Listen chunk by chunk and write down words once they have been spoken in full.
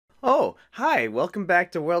Oh, hi, welcome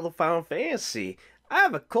back to World of Final Fantasy. I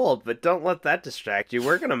have a cold, but don't let that distract you.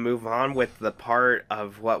 We're gonna move on with the part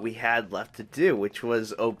of what we had left to do, which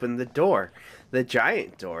was open the door. The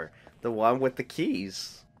giant door. The one with the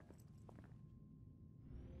keys.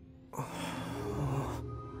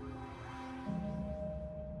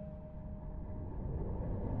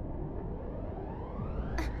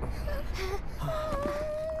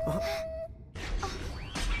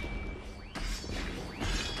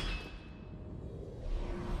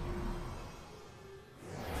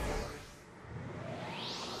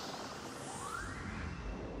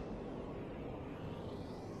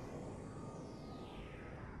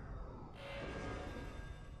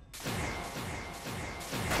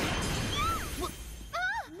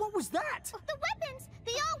 What was that? The weapons!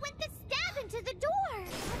 They all went to stab into the door!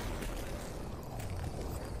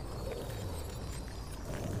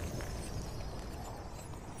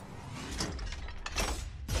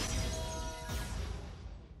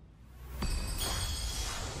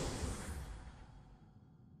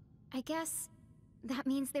 I guess that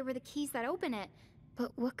means they were the keys that open it.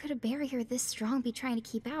 But what could a barrier this strong be trying to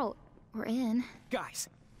keep out? Or in? Guys,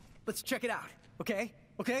 let's check it out, okay?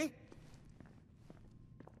 Okay?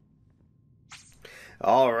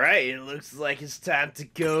 Alright, it looks like it's time to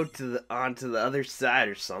go onto the other side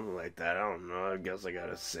or something like that. I don't know, I guess I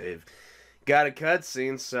gotta save. Got a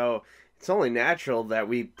cutscene, so it's only natural that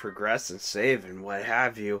we progress and save and what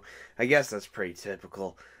have you. I guess that's pretty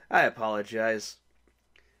typical. I apologize.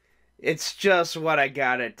 It's just what I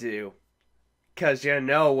gotta do. 'Cause you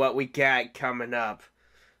know what we got coming up.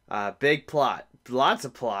 Big plot. Lots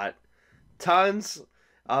of plot. Tons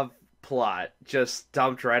of plot. Just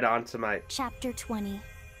dumped right onto my... Chapter 20.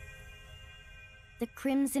 The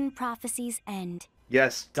Crimson Prophecy's End.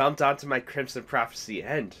 Yes, dumped onto my Crimson Prophecy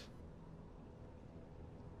end.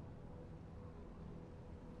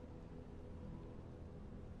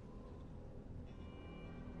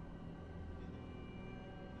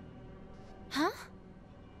 Huh?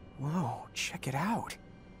 Whoa, check it out.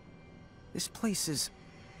 This place is...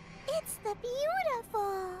 It's the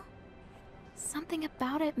beautiful! Something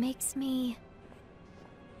about it makes me...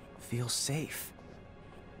 feel safe.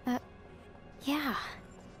 Yeah.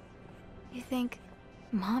 You think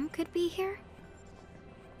Mom could be here?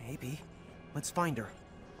 Maybe. Let's find her.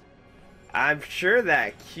 I'm sure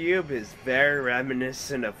that cube is very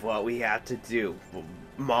reminiscent of what we have to do.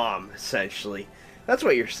 Mom, essentially. That's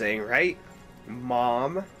what you're saying, right?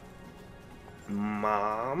 Mom?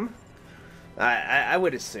 Mom? I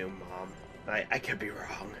would assume Mom. I could be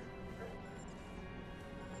wrong.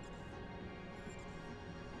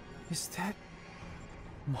 Is that...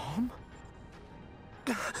 Mom?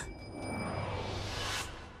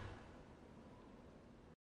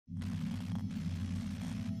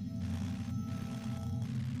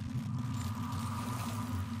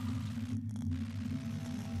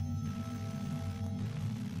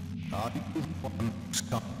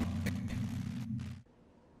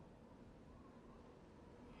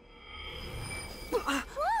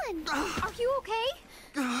 Run! Are you okay?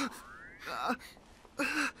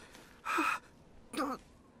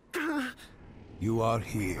 You are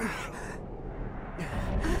here.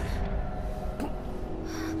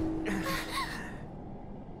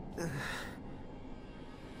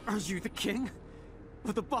 Are you the king?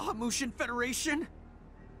 Of the Bahamutian Federation?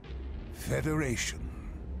 Federation.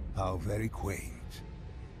 How very quaint.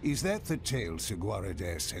 Is that the tale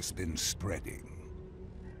Seguarides has been spreading?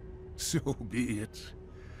 So be it.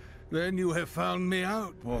 Then you have found me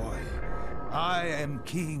out, boy. I am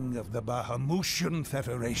king of the Bahamutian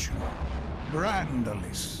Federation.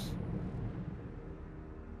 Brandalis.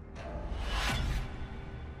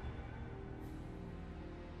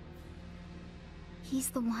 He's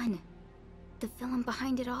the one. The villain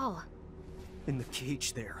behind it all. In the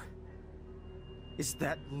cage there. Is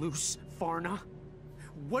that loose, Farna?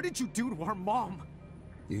 What did you do to our mom?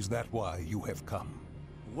 Is that why you have come?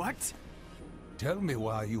 What? Tell me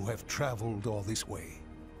why you have traveled all this way.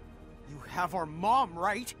 You have our mom,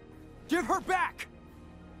 right? Give her back!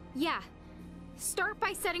 Yeah. Start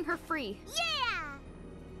by setting her free. Yeah!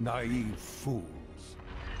 Naive fools.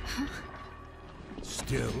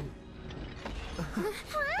 Still,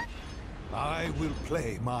 Huh? I will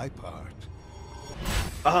play my part.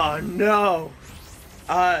 Oh no!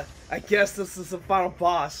 I guess this is the final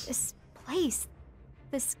boss. This place.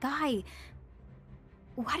 This guy.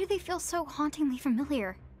 Why do they feel so hauntingly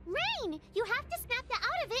familiar? Rain! You have to snap the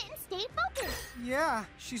out of it and stay focused! Yeah,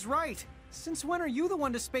 she's right. Since when are you the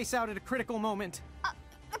one to space out at a critical moment?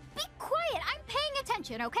 Be quiet. I'm paying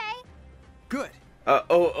attention, okay? Good.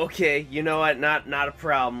 Oh, okay. You know what? Not a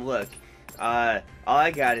problem. Look, All I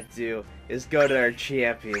gotta do is go to our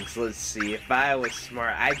champions. Let's see. If I was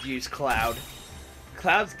smart, I'd use Cloud.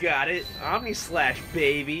 Cloud's got it. Omni Slash,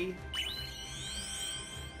 baby.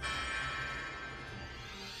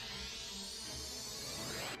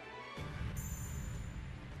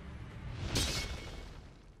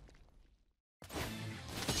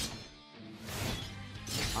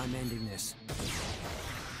 I'm ending this.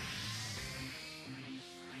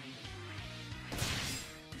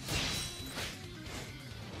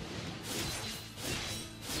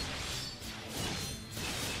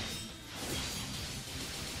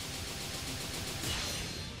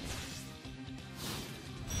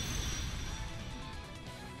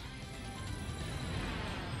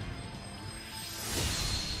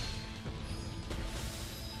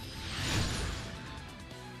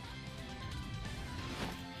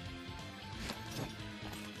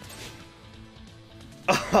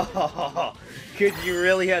 Oh, could you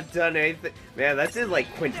really have done anything? Man, that did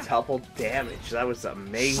like quintuple damage. That was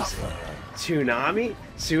amazing. Tsunami?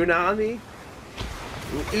 Tsunami?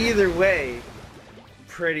 Either way,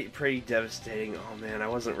 pretty devastating. Oh man, I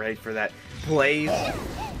wasn't ready for that. Blaze?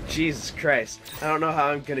 Jesus Christ. I don't know how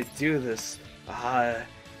I'm gonna do this. I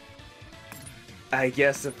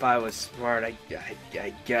guess if I was smart, I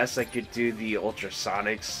guess I could do the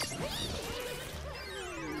ultrasonics.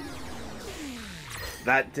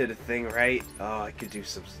 That did a thing, right? Oh, I could do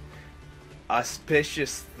some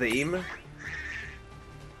auspicious theme.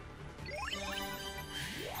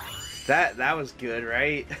 That was good,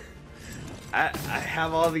 right? I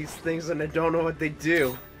have all these things and I don't know what they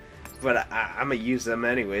do, but I'm gonna use them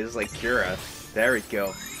anyways, like Cura. There we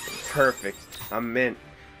go. Perfect. I'm mint.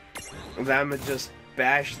 Then I'm gonna just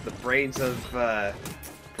bash the brains of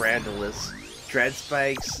Brandalus. Dread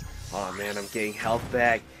Spikes. Oh man, I'm getting health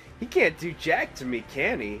back. He can't do jack to me,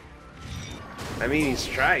 can he? I mean, he's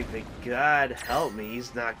trying, but God help me,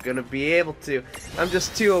 he's not gonna be able to. I'm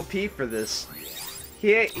just too OP for this.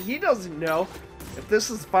 He doesn't know. If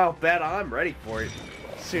this is the final battle, I'm ready for it.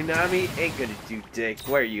 Tsunami ain't gonna do dick.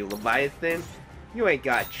 Where are you, Leviathan? You ain't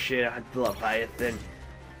got shit on Leviathan.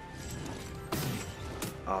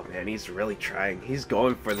 Oh man, he's really trying. He's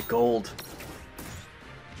going for the gold.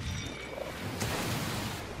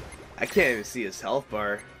 I can't even see his health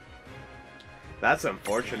bar. That's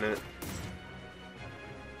unfortunate.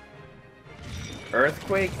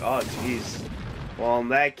 Earthquake? Oh, jeez. Well, in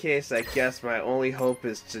that case, I guess my only hope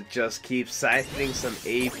is to just keep siphoning some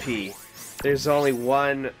AP. There's only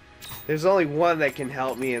one that can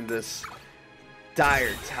help me in this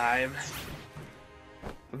dire time.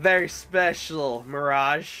 Very special,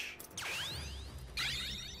 Mirage.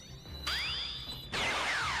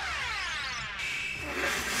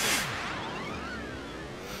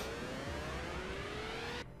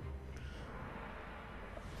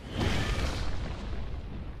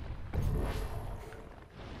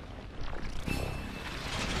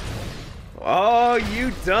 Oh,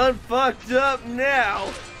 you done fucked up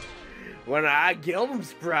now. When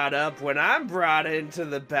Gildem's brought up, when I'm brought into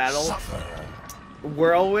the battle. Suffer.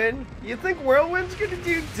 Whirlwind? You think Whirlwind's gonna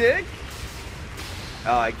do dick?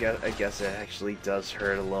 Oh, I guess it actually does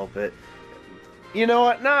hurt a little bit. You know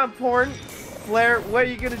what? Not important. Flare, what are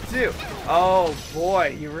you gonna do? Oh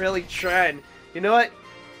boy, you really trying. You know what?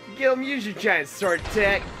 Gildem, use your giant sword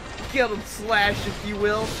attack. Gildem slash, if you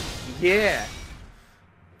will. Yeah.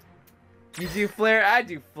 You do flare, I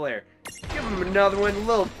do flare. Give him another one, a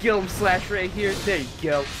little Gildem slash right here. There you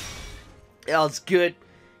go. That's good.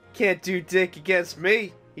 Can't do dick against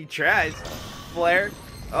me. He tries. Flare.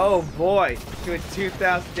 Oh boy. Doing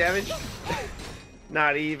 2,000 damage.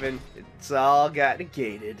 Not even. It's all got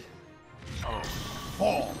negated.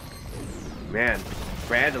 Fall. Man,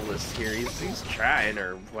 Brandalus here. He's trying,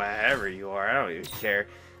 or whatever you are. I don't even care.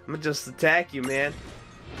 I'm gonna just attack you, man.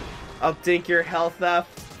 I'll take your health up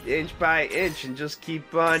inch by inch and just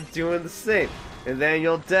keep on doing the same. And then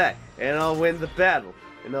you'll die. And I'll win the battle.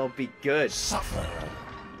 And it'll be good. Suffer.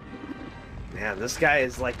 Man, this guy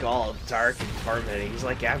is like all dark and tormenting. He's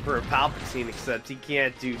like Emperor Palpatine, except he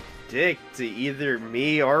can't do dick to either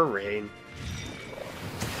me or Rain.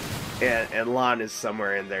 And Lon is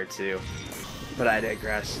somewhere in there too. But I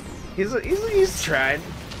digress. He's trying.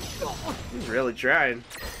 He's really trying.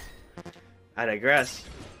 I digress.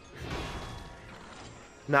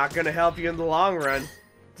 Not gonna help you in the long run.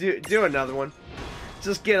 Do another one.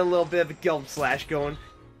 Just get a little bit of a Gildem slash going.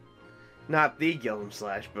 Not the Gildem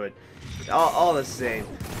slash, but all the same.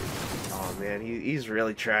 Oh man, he's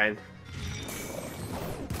really trying.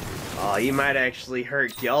 Oh, he might actually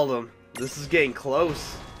hurt Gildem. This is getting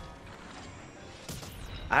close.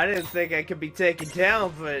 I didn't think I could be taken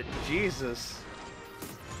down, but Jesus.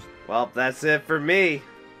 Well, that's it for me.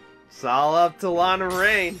 It's all up to Lon and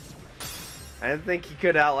Rain. I didn't think he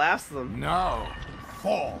could outlast them. Now,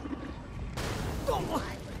 fall.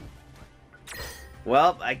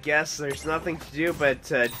 Well, I guess there's nothing to do but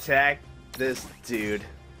to attack this dude.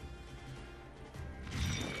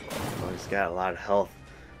 Oh, he's got a lot of health.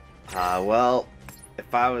 Well,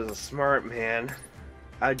 if I was a smart man,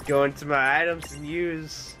 I'd go into my items and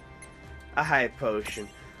use a high potion.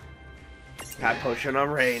 High potion on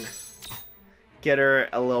Rain. Get her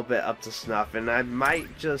a little bit up to snuff, and I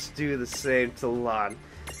might just do the same to Lon.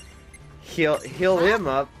 Heal him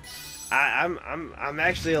up. I'm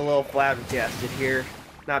actually a little flabbergasted here,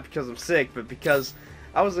 not because I'm sick, but because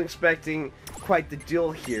I wasn't expecting quite the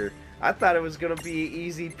deal here. I thought it was gonna be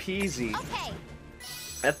easy peasy. Okay.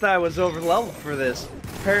 I thought I was over leveled for this.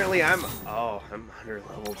 Apparently I'm under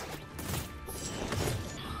leveled.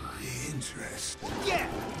 Interesting. Yeah!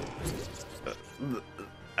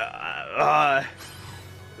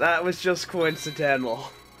 That was just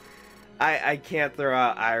coincidental. I can't throw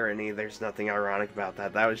out irony. There's nothing ironic about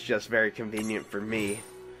that. That was just very convenient for me.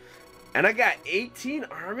 And I got 18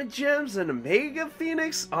 Armor Gems and a Mega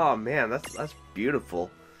Phoenix. Oh man, that's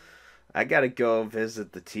beautiful. I gotta go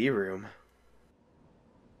visit the tea room.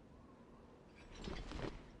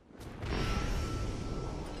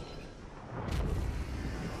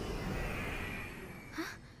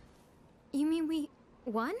 You mean we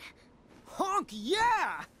won? Honk,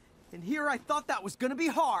 yeah! And here I thought that was gonna be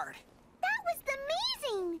hard. That was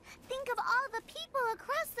amazing! Think of all the people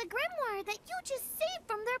across the Grimoire that you just saved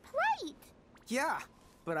from their plight! Yeah,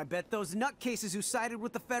 but I bet those nutcases who sided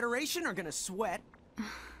with the Federation are gonna sweat.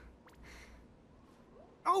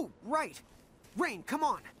 Oh, right. Rain, come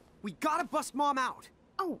on. We gotta bust Mom out.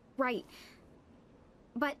 Oh, right.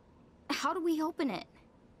 But how do we open it?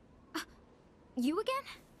 You again?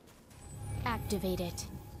 Activate it.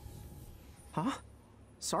 Huh?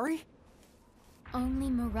 Sorry? Only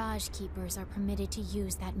Mirage Keepers are permitted to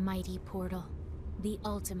use that mighty portal. The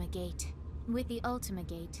Ultima Gate. With the Ultima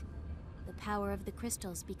Gate, the power of the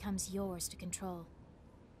crystals becomes yours to control.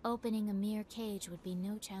 Opening a mere cage would be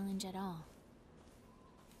no challenge at all.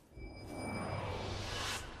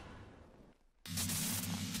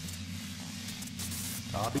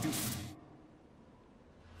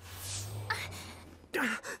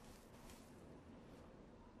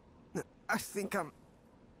 I think I'm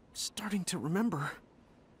starting to remember.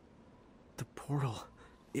 The portal,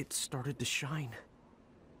 it started to shine.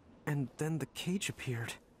 And then the cage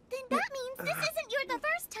appeared. Then that means this isn't the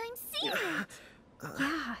first time seeing it!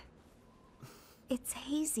 Yeah. It's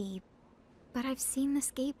hazy, but I've seen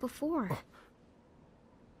this gate before.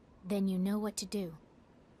 Then you know what to do.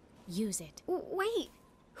 Use it. Wait!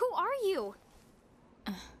 Who are you?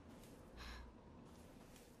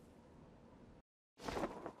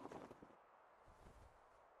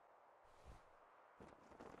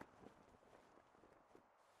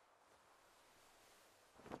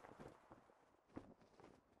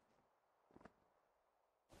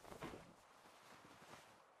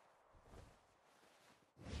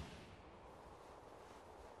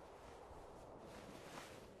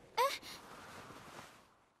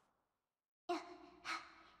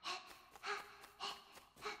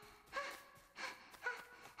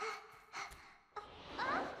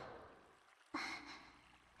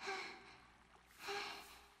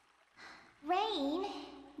 Rain,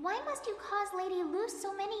 why must you cause Lady Luce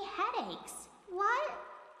so many headaches? What?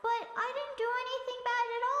 But I didn't do anything bad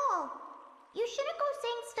at all. You shouldn't go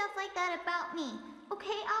saying stuff like that about me, okay,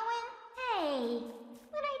 Owen? Hey,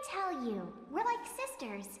 what'd I tell you? We're like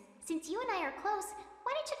sisters. Since you and I are close,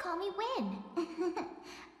 why don't you call me Win?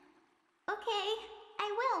 Okay,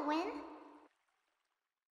 I will, Win.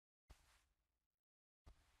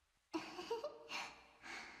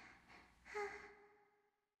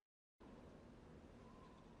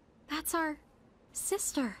 That's our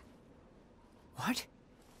sister. What?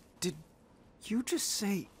 Did you just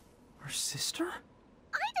say our sister?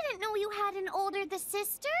 I didn't know you had an older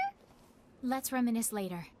sister. Let's reminisce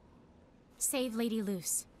later. Save Lady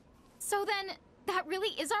Luce. So then, that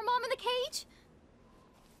really is our mom in the cage?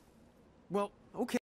 Well, okay.